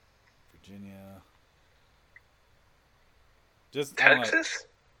 Virginia. Just Texas?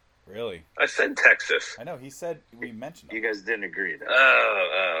 Really? I said Texas. I know. He said we mentioned it. You guys didn't agree, though.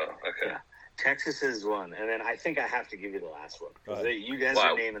 Okay. Yeah. Texas is one. And then I think I have to give you the last one. Because you guys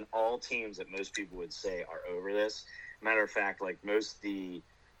are naming all teams that most people would say are over this. Matter of fact, like most of the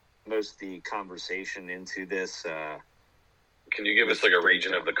conversation into this. Can you give us like a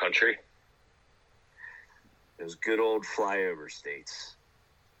region of the country? Those good old flyover states.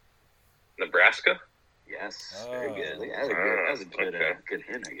 Nebraska? Yes, very good. That was a good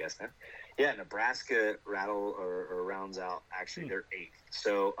hint, I guess. Huh? Yeah, Nebraska rounds out. Actually, they're 8th.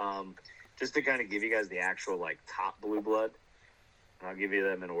 So, just to kind of give you guys the actual like top blue blood, and I'll give you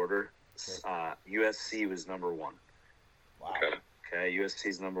them in order. USC was number 1. Wow. Okay, USC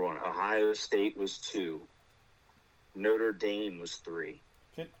is number 1. Ohio State was 2. Notre Dame was 3.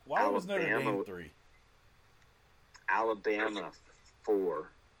 Why was Notre Dame 3? Alabama 4.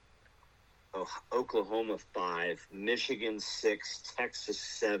 Oklahoma 5, Michigan 6, Texas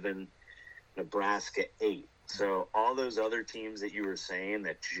 7, Nebraska 8. So all those other teams that you were saying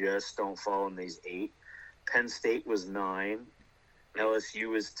that just don't fall in these 8. Penn State was 9, LSU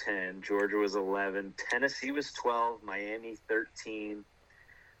was 10, Georgia was 11, Tennessee was 12, Miami 13,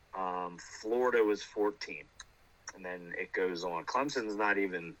 Florida was 14, and then it goes on. Clemson's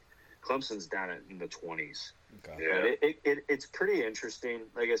down in the 20s. Okay. Yeah. But it's pretty interesting.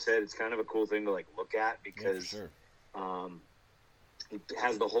 Like I said, it's kind of a cool thing to like look at because it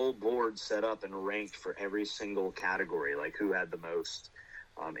has the whole board set up and ranked for every single category, like who had the most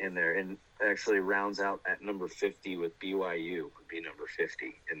in there, and actually rounds out at number 50 with BYU would be number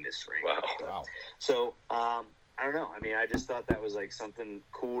 50 in this rank. Wow. So I don't know. I mean, I just thought that was like something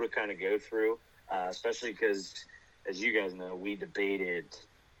cool to kind of go through, especially because, as you guys know, we debated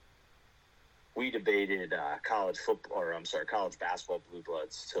college basketball blue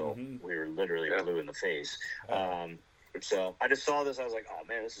bloods till we were literally blue in the face. So I just saw this. I was like, oh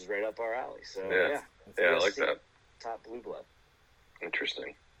man, this is right up our alley. So yeah, I like that. Top blue blood.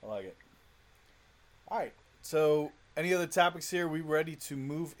 Interesting. I like it. All right. So any other topics here? We ready to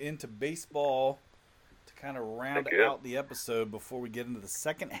move into baseball to kind of round out the episode before we get into the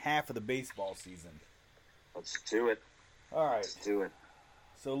second half of the baseball season? Let's do it. All right. Let's do it.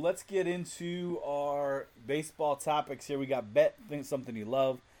 So let's get into our baseball topics here. We got bet, think something you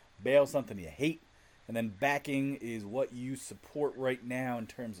love, bail, something you hate, and then backing is what you support right now in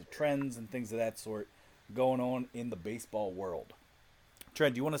terms of trends and things of that sort going on in the baseball world.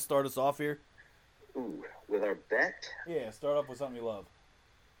 Trent, do you want to start us off here? Ooh, with our bet? Yeah, start off with something you love.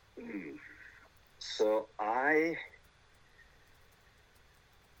 So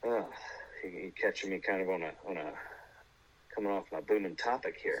you're catching me kind of on a coming off my booming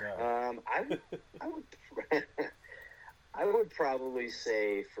topic here. I would probably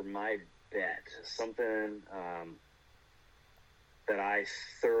say for my bet something that I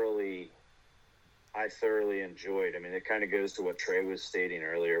thoroughly enjoyed. I mean, it kind of goes to what Trey was stating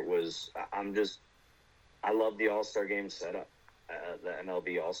earlier. I love the All-Star Game setup, the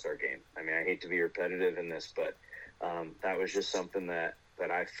MLB All-Star Game. I mean, I hate to be repetitive in this, but that was just something that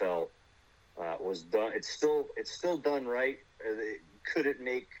I felt was done. It's still done right. Could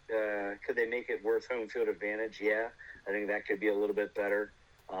they make it worth home field advantage? Yeah, I think that could be a little bit better.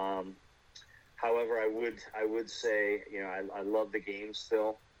 However, I would say, I love the game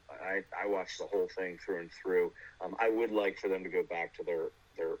still. I watched the whole thing through and through. I would like for them to go back to their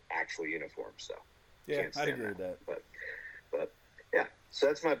actual uniforms. So yeah, I'd agree with that. But yeah, so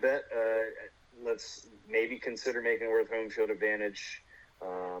that's my bet. Let's maybe consider making it worth home field advantage.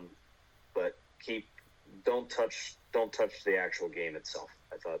 But don't touch the actual game itself.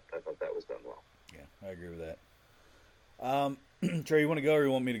 I thought that was done well. Yeah, I agree with that. Trey, you want to go or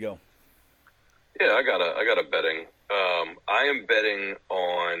you want me to go? Yeah, I got a betting. I am betting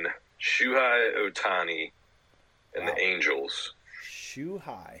on Shohei Ohtani and the Angels.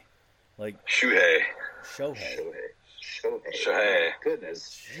 Shohei, like Shohei.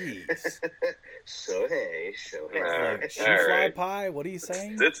 Goodness. Jeez. Shohei. Like fly pie? What are you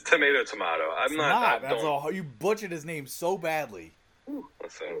saying? It's tomato. I'm not. That's all. You butchered his name so badly. Ooh,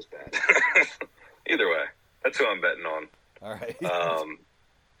 that was bad. Either way, that's who I'm betting on. All right.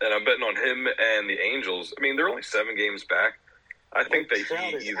 And I'm betting on him and the Angels. I mean, they're only 7 games back. I think that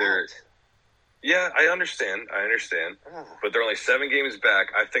he either. Out. Yeah, I understand. But they're only 7 games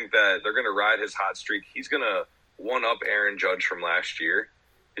back. I think that they're going to ride his hot streak. He's going to one-up Aaron Judge from last year.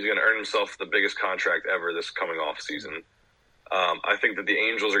 He's going to earn himself the biggest contract ever this coming off season. I think that the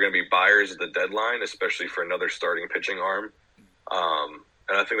Angels are going to be buyers at the deadline, especially for another starting pitching arm.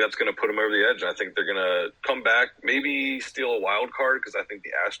 And I think that's going to put them over the edge. I think they're going to come back, maybe steal a wild card, because I think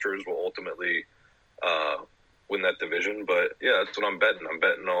the Astros will ultimately win that division. But, yeah, that's what I'm betting. I'm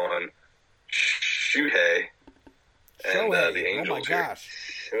betting on Shohei and the Angels. Oh, my gosh.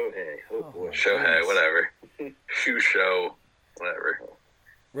 Shohei. Oh, boy. Shohei, whatever. Show, whatever.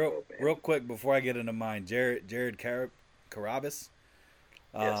 Real quick before I get into mine, Jared Carabas.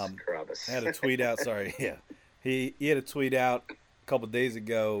 Carabas. Had a tweet out. Sorry, yeah. He had a tweet out a couple days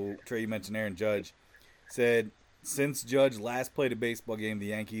ago. Trey, you mentioned Aaron Judge. Said, since Judge last played a baseball game, the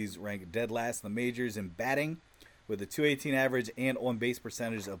Yankees ranked dead last in the majors in batting with a .218 average and on-base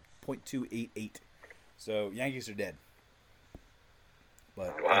percentage of .288. So, Yankees are dead.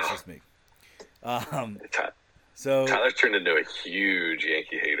 But that's just me. So Tyler's turned into a huge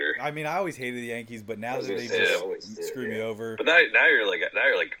Yankee hater. I mean, I always hated the Yankees, but now that they just screwed me over. But now you're like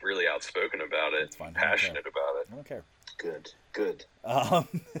really outspoken about it, passionate about it. I don't care. Good.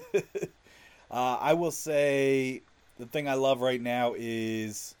 I will say the thing I love right now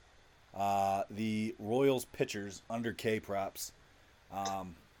is the Royals pitchers under K props.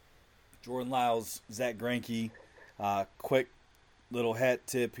 Jordan Lyles, Zach Greinke. Quick little hat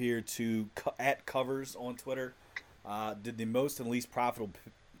tip here to at Covers on Twitter. Did the most and least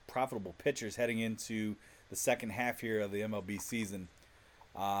profitable pitchers heading into the second half here of the MLB season.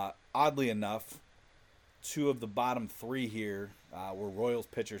 Oddly enough, two of the bottom three here were Royals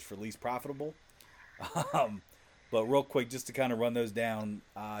pitchers for least profitable. But real quick, just to kind of run those down,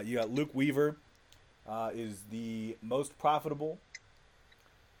 you got Luke Weaver is the most profitable.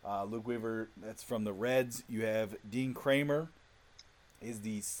 Luke Weaver, that's from the Reds. You have Dean Kramer is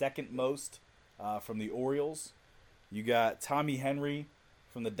the second most from the Orioles. You got Tommy Henry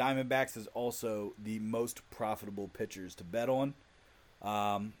from the Diamondbacks is also the most profitable pitchers to bet on.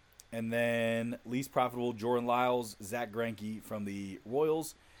 And then least profitable, Jordan Lyles, Zach Greinke from the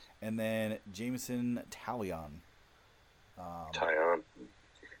Royals, and then Jameson Taillon. It's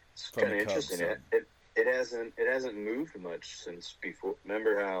kind of interesting. So. It hasn't moved much since before.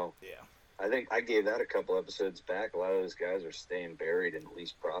 Remember how? Yeah. I think I gave that a couple episodes back. A lot of those guys are staying buried in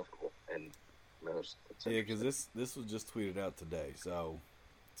least profitable, and because this was just tweeted out today, so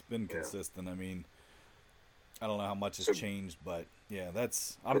it's been consistent. I mean, I don't know how much has changed, but yeah,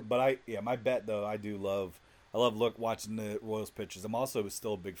 my bet though, I love watching the Royals pitchers. I'm also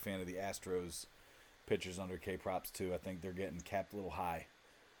still a big fan of the Astros pitchers under K props too. I think they're getting capped a little high,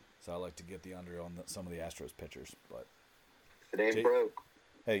 so I like to get the under on some of the Astros pitchers. But if it ain't broke.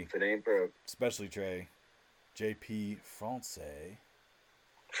 Hey, if it ain't broke, especially Trey, JP France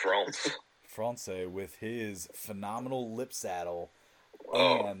with his phenomenal lip saddle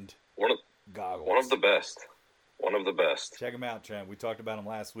and goggles. One of the best. Check him out, Trent. We talked about him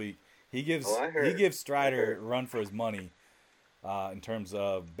last week. He gives Strider a run for his money in terms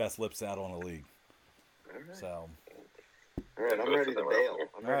of best lip saddle in the league. All right. So, all right, I'm ready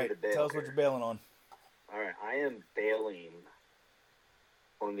to bail. Tell us what you're bailing on. All right, I am bailing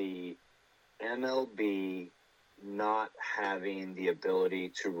on the MLB not having the ability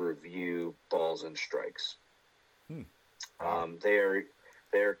to review balls and strikes.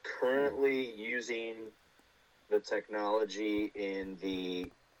 They're currently using the technology in the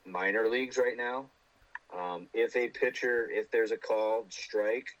minor leagues right now. If there's a called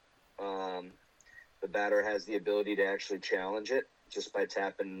strike, the batter has the ability to actually challenge it just by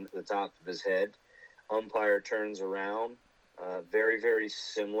tapping the top of his head. Umpire turns around. Very, very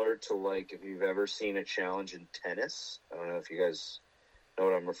similar to, like, if you've ever seen a challenge in tennis. I don't know if you guys know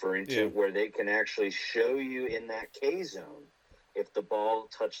what I'm referring to, where they can actually show you in that K zone if the ball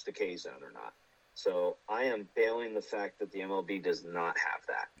touched the K zone or not. So I am bailing the fact that the MLB does not have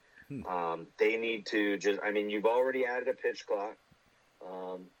that. They need to you've already added a pitch clock.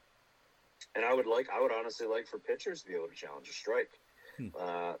 And I would honestly like for pitchers to be able to challenge a strike.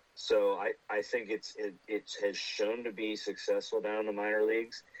 So I think it has shown to be successful down in the minor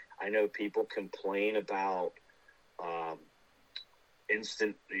leagues. I know people complain about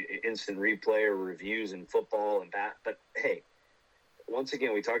instant replay or reviews in football and that, but hey, once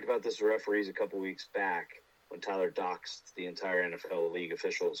again, we talked about this with referees a couple weeks back when Tyler doxed the entire NFL league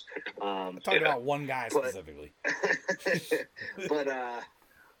officials. I'm talking about one guy specifically.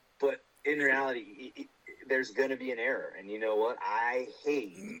 But in reality, there's going to be an error. And you know what? I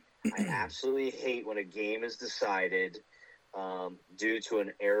absolutely hate when a game is decided due to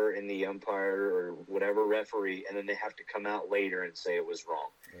an error in the umpire or whatever referee, and then they have to come out later and say it was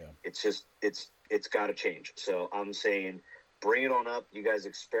wrong. Yeah. It's just, it's got to change. So I'm saying, bring it on up. You guys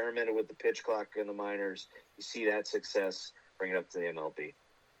experimented with the pitch clock in the minors. You see that success. bring it up to the MLB.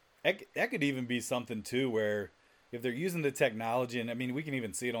 That could even be something too, where if they're using the technology, and I mean we can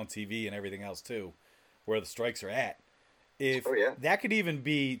even see it on TV and everything else too, where the strikes are at. If that could even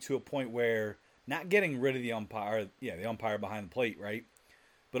be to a point where not getting rid of the umpire, the umpire behind the plate, right?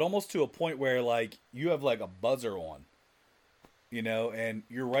 But almost to a point where like you have like a buzzer on, and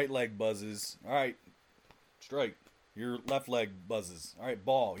your right leg buzzes, all right, strike. Your left leg buzzes, all right,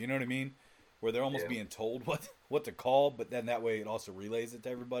 ball. You know what I mean? Where they're almost being told what to call, but then that way it also relays it to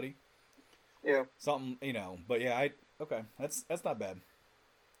everybody. Yeah. Something, but yeah, okay, that's not bad.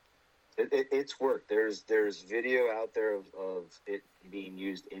 It's worked. There's video out there of it being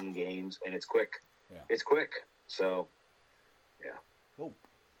used in games, and it's quick. Yeah. It's quick. So, yeah. Cool.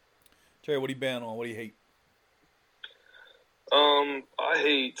 Terry, what are you banning on? What do you hate? I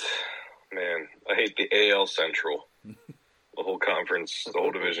hate the AL Central, the whole conference, the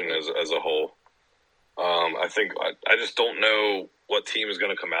whole division as a whole. I think I just don't know what team is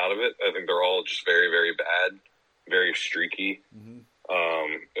going to come out of it. I think they're all just very, very bad, very streaky. Mm-hmm.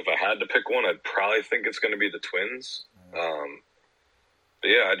 If I had to pick one, I'd probably think it's going to be the Twins. But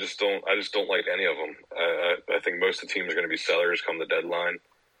yeah, I just don't like any of them. I think most of the teams are going to be sellers come the deadline.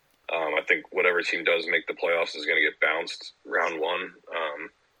 I think whatever team does make the playoffs is going to get bounced round one.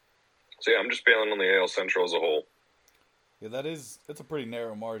 So yeah, I'm just bailing on the AL Central as a whole. Yeah, that's a pretty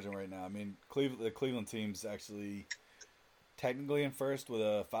narrow margin right now. I mean, the Cleveland team's actually technically in first with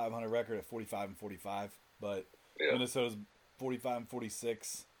a .500 record at 45-45, but Minnesota's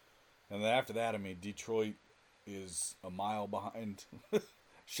 45-46, and then after that, I mean, Detroit is a mile behind.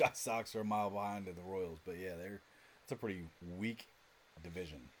 Shot Sox are a mile behind the Royals, but yeah, it's a pretty weak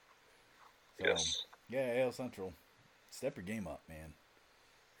division. So, yes. Yeah, AL Central, step your game up, man.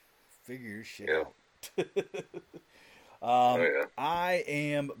 Figure your shit out. I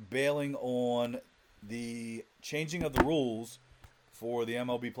am bailing on the changing of the rules for the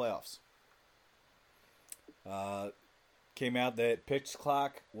MLB playoffs. Came out that pitch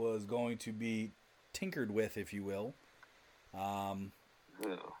clock was going to be tinkered with, if you will.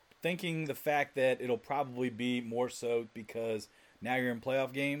 Thinking the fact that it'll probably be more so because now you're in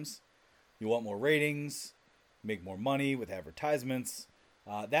playoff games, you want more ratings, make more money with advertisements.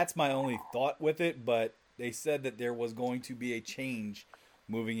 That's my only thought with it, but they said that there was going to be a change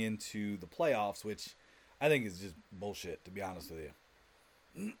moving into the playoffs, which I think is just bullshit, to be honest with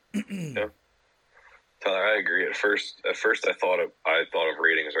you. Yeah. Tyler, I agree. At first I thought of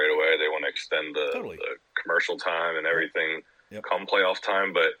ratings right away. They want to extend the commercial time and everything come playoff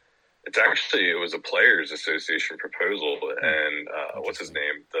time, but it was a Players Association proposal, and what's his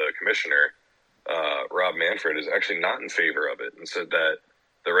name? The commissioner, Rob Manfred, is actually not in favor of it and said that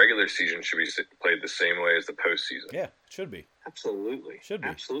the regular season should be played the same way as the postseason. Yeah, it should be. Absolutely. Should be.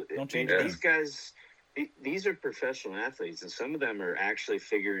 Absolutely. Don't change these guys, these are professional athletes, and some of them are actually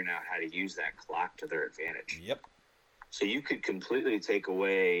figuring out how to use that clock to their advantage. Yep. So you could completely take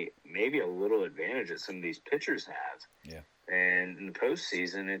away maybe a little advantage that some of these pitchers have. Yeah. And in the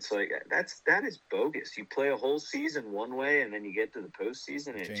postseason, it's like that is bogus. You play a whole season one way, and then you get to the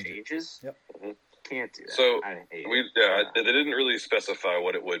postseason and it changes. Yep. Can't do that. So they didn't really specify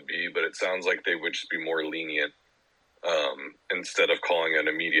what it would be, but it sounds like they would just be more lenient instead of calling an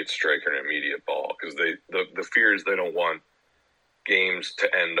immediate strike or an immediate ball, because the fear is they don't want games to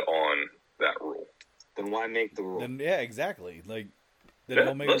end on that rule. Then why make the rule? Then, yeah, exactly. Like,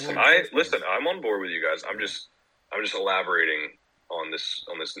 listen, I'm on board with you guys. I'm just elaborating on this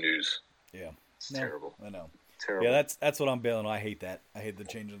news. Yeah, it's terrible. I know. Terrible. Yeah, that's what I'm bailing on. I hate that. I hate the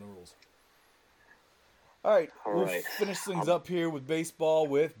change in the rules. All right, we'll finish things up here with baseball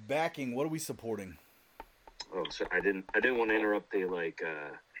with backing. What are we supporting? Oh, so I didn't want to interrupt the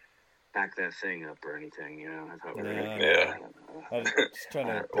back that thing up or anything. I thought we were I was just trying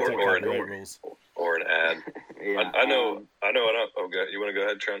to protect copyright rules. Or an ad. I know. Oh, you want to go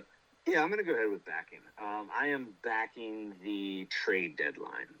ahead, Trent? Yeah, I'm going to go ahead with backing. I am backing the trade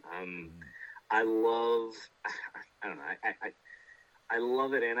deadline. I love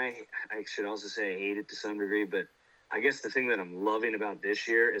it, and I should also say I hate it to some degree, but I guess the thing that I'm loving about this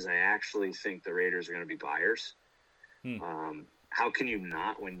year is I actually think the Raiders are going to be buyers. How can you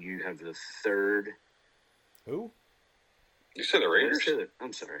not when you have the third? Who? You said the Raiders?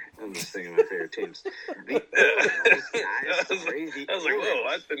 I'm sorry. I'm just thinking of my favorite teams. I was like, whoa,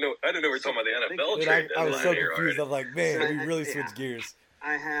 I didn't know we were talking about the NFL trade. I was so confused. I'm like, man, we really switched gears.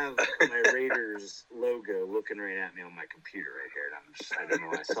 I have my Raiders logo looking right at me on my computer right here. And I don't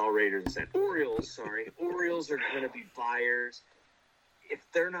know. I saw Raiders and said, Orioles, sorry. Orioles are going to be buyers. If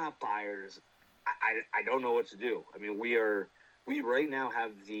they're not buyers, I don't know what to do. I mean, we right now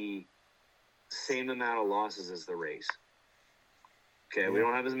have the same amount of losses as the Rays. Okay, we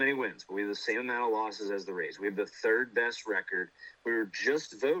don't have as many wins, but we have the same amount of losses as the Rays. We have the third best record. We were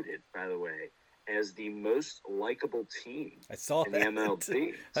just voted, by the way, as the most likable team in the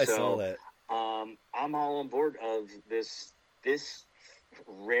MLB. I saw that. I'm all on board of this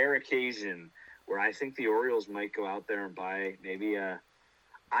rare occasion where I think the Orioles might go out there and buy maybe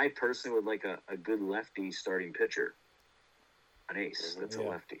I personally would like a good lefty starting pitcher, an ace that's a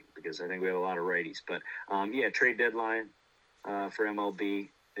lefty, because I think we have a lot of righties. But trade deadline for MLB.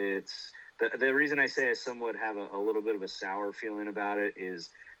 It's the reason I say I somewhat have a little bit of a sour feeling about it is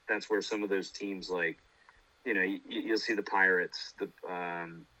that's where some of those teams like, you'll see the Pirates. The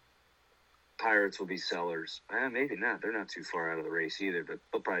Pirates will be sellers. Maybe not. They're not too far out of the race either, but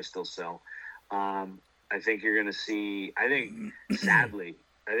they'll probably still sell. I think you're going to see. Sadly,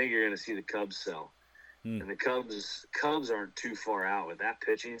 I think you're going to see the Cubs sell, and the Cubs aren't too far out with that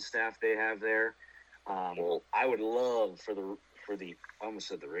pitching staff they have there. I would love for the I almost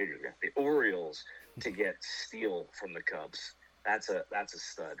said the Raiders, the Orioles to get Steele from the Cubs. That's a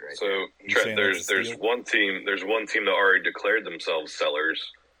stud right there. So Trent, there's one team that already declared themselves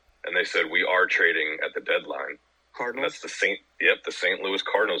sellers, and they said we are trading at the deadline. Cardinals. That's the St. Louis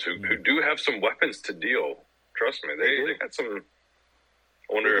Cardinals who do have some weapons to deal. Trust me, they got some.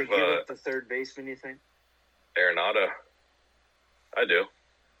 I wonder if give up the third baseman, you think? Arenado. I do.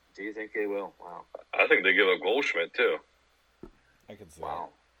 Do you think they will? Wow. I think they give up Goldschmidt too. I could say. Wow.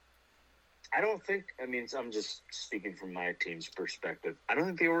 I don't think. I mean, I'm just speaking from my team's perspective. I don't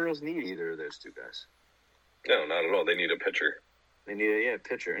think the Orioles need either of those two guys. No, not at all. They need a pitcher. They need a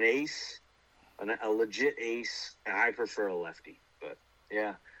pitcher, an ace, a legit ace. And I prefer a lefty, but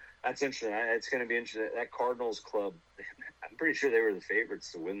yeah, that's interesting. It's going to be interesting. That Cardinals club, I'm pretty sure they were the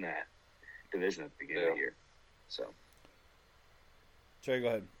favorites to win that division at the beginning of the year. So, Trey, go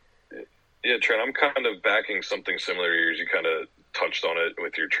ahead. Yeah, Trent, I'm kind of backing something similar to yours. You kind of touched on it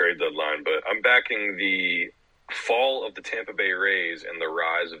with your trade deadline, but I'm backing the fall of the Tampa Bay Rays and the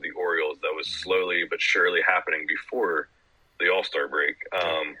rise of the Orioles that was slowly but surely happening before the All-Star break.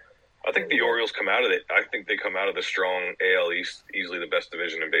 I think the Orioles come out of it. I think they come out of the strong AL East, easily the best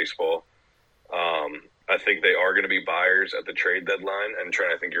division in baseball. I think they are going to be buyers at the trade deadline. And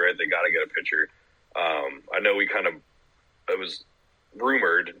Trent, I think you're right. They got to get a pitcher. I know it was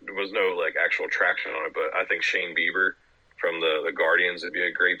rumored. There was no actual traction on it, but I think Shane Bieber from the Guardians would be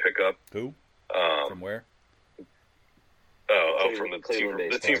a great pickup. Who? From where? From the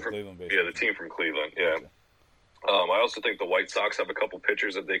team from Cleveland. Yeah. Gotcha. I also think the White Sox have a couple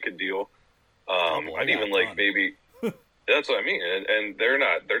pitchers that they could deal. I'd even maybe. That's what I mean, and they're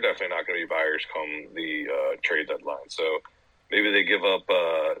definitely not going to be buyers come the trade deadline. So maybe they give up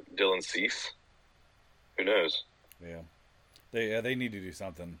Dylan Cease. Who knows? Yeah, they need to do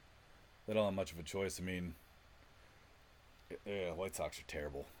something. They don't have much of a choice. I mean, White Sox are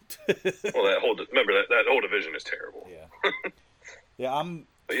terrible. Well, that whole division is terrible.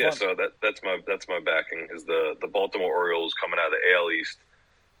 Yeah. So that's my backing is the Baltimore Orioles coming out of the AL East,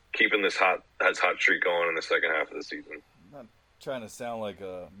 keeping this hot streak going in the second half of the season. I'm not trying to sound like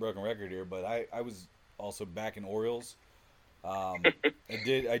a broken record here, but I was also backing Orioles. I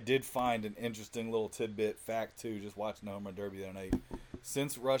did find an interesting little tidbit fact too, just watching the Home Run Derby the other night.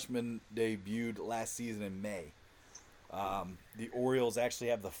 Since Rutschman debuted last season in May, the Orioles actually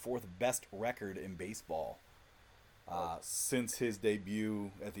have the fourth best record in baseball since his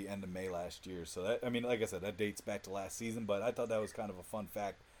debut at the end of May last year. So that, I mean, like I said, that dates back to last season, but I thought that was kind of a fun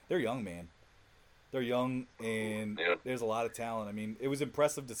fact. They're young, man. They're young, and there's a lot of talent. I mean, it was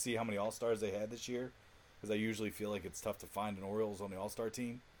impressive to see how many All-Stars they had this year, because I usually feel like it's tough to find an Orioles on the All-Star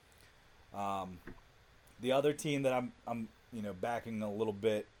team. The other team that I'm backing a little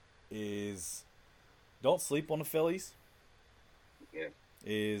bit is, don't sleep on the Phillies. Yeah.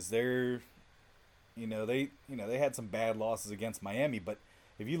 They had some bad losses against Miami, but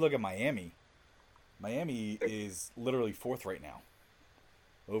if you look at Miami is literally fourth right now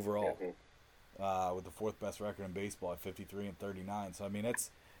overall, with the fourth best record in baseball at 53-39. So I mean,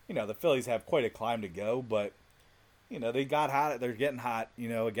 it's the Phillies have quite a climb to go, but they got hot. They're getting hot.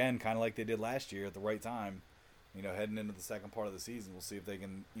 Again, kind of like they did last year at the right time. Heading into the second part of the season, we'll see if they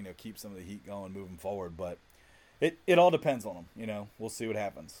can keep some of the heat going moving forward. But it all depends on them. We'll see what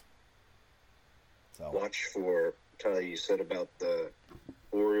happens. So watch for Tyler. You said about the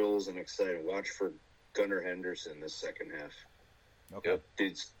Orioles and exciting. Watch for Gunnar Henderson this second half. Okay,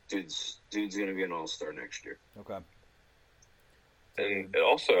 dude's going to be an all-star next year. Okay. And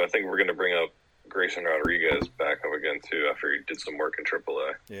also, I think we're going to bring up Grayson Rodriguez back up again too after he did some work in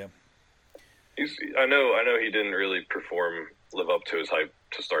AAA. Yeah. I know he didn't really live up to his hype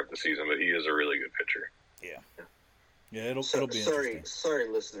to start the season, but he is a really good pitcher. Yeah. Yeah, it'll be interesting. Sorry,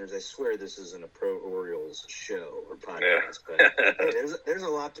 listeners. I swear this isn't a pro Orioles show or podcast, but hey, there's a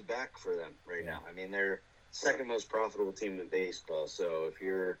lot to back for them right now. I mean, they're second most profitable team in baseball. So if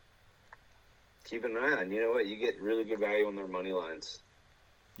you're keeping an eye on, you know what, you get really good value on their money lines.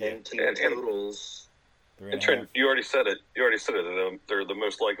 And team totals. And Trent, you already said it. They're the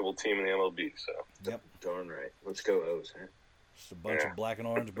most likable team in the MLB. So. Yep. Darn right. Let's go O's, huh? Just a bunch of black and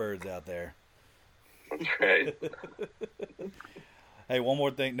orange birds out there. That's right. Hey, one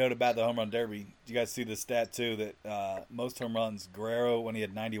more thing note about the home run derby. You guys see the stat too that most home runs, Guerrero when he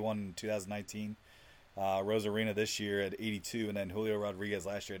had 91 in 2019, Rosarina this year at 82, and then Julio Rodriguez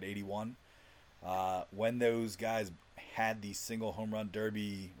last year at 81. When those guys had the single home run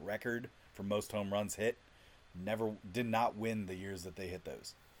derby record for most home runs hit, did not win the years that they hit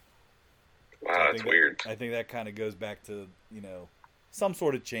those. Wow, so that's weird. I think that kind of goes back to, some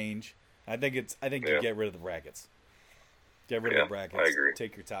sort of change. I think you get rid of the brackets. Get rid of the brackets. I agree.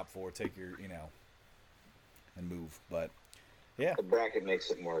 Take your top four. Take your and move. But yeah, the bracket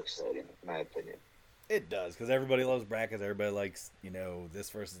makes it more exciting, in my opinion. It does, because everybody loves brackets. Everybody likes this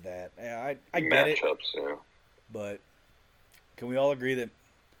versus that. Yeah, I get it. Matchups, yeah. But can we all agree that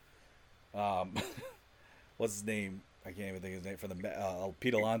what's his name? I can't even think of his name for the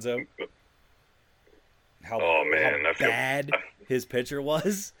Pete Alonso. How bad his pitcher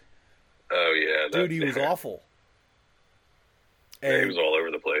was. Oh yeah, dude, he was awful. And he was all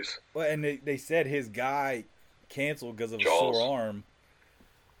over the place. Well, and they said his guy canceled because of a sore arm,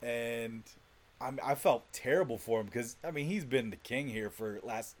 and I felt terrible for him because he's been the king here for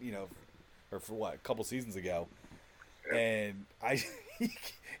a couple seasons ago, and he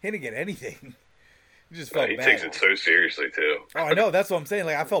didn't get anything. He just felt bad. He takes it so seriously too. Oh, I know. That's what I'm saying.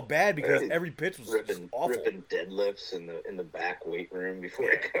 Like, I felt bad because every pitch was awful. Ripping deadlifts in the back weight room before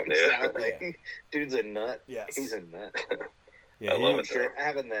it comes out. Like, dude's a nut. Yes. He's a nut. Yeah, I love it. Sure,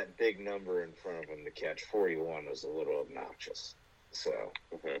 having that big number in front of him to catch 41 was a little obnoxious. So.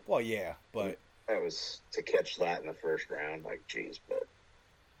 Well, yeah, but that was to catch that in the first round. Like, geez, but.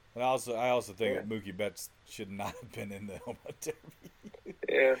 I also think that Mookie Betts should not have been in the home run derby.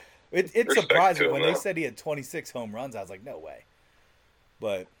 Yeah. It surprised me when they said he had 26 home runs. I was like, no way.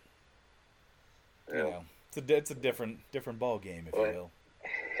 But it's a different ball game, if you will.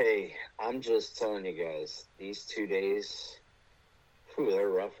 Hey, I'm just telling you guys, these 2 days, they're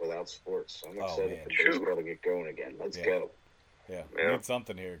rough without sports. I'm excited for baseball to get going again. Let's go. Yeah, we need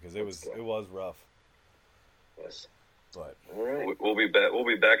something here because it was rough. Yes. But all right, we'll be back. We'll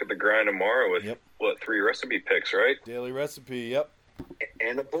be back at the grind tomorrow with 3 recipe picks, right? Daily recipe, yep.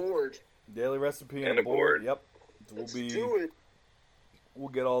 And a board. Daily recipe and a board. Yep. Let's do it. We'll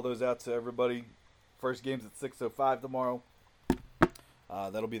get all those out to everybody. First game's at 6:05 tomorrow.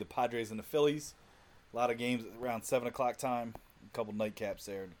 That'll be the Padres and the Phillies. A lot of games around 7 o'clock time. A couple nightcaps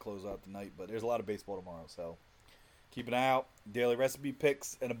there to close out the night. But there's a lot of baseball tomorrow, so keep an eye out. Daily recipe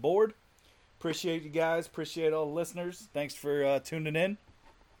picks and a board. Appreciate you guys. Appreciate all the listeners. Thanks for tuning in.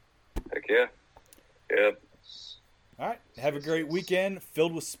 Heck yeah. Yeah. All right. Have a great weekend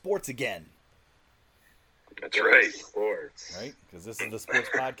filled with sports again. That's right. Sports. Right? Because this is the sports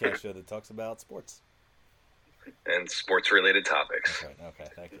podcast show that talks about sports. And sports-related topics. Okay,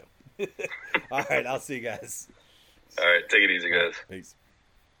 thank you. All right, I'll see you guys. All right, take it easy, guys. Peace.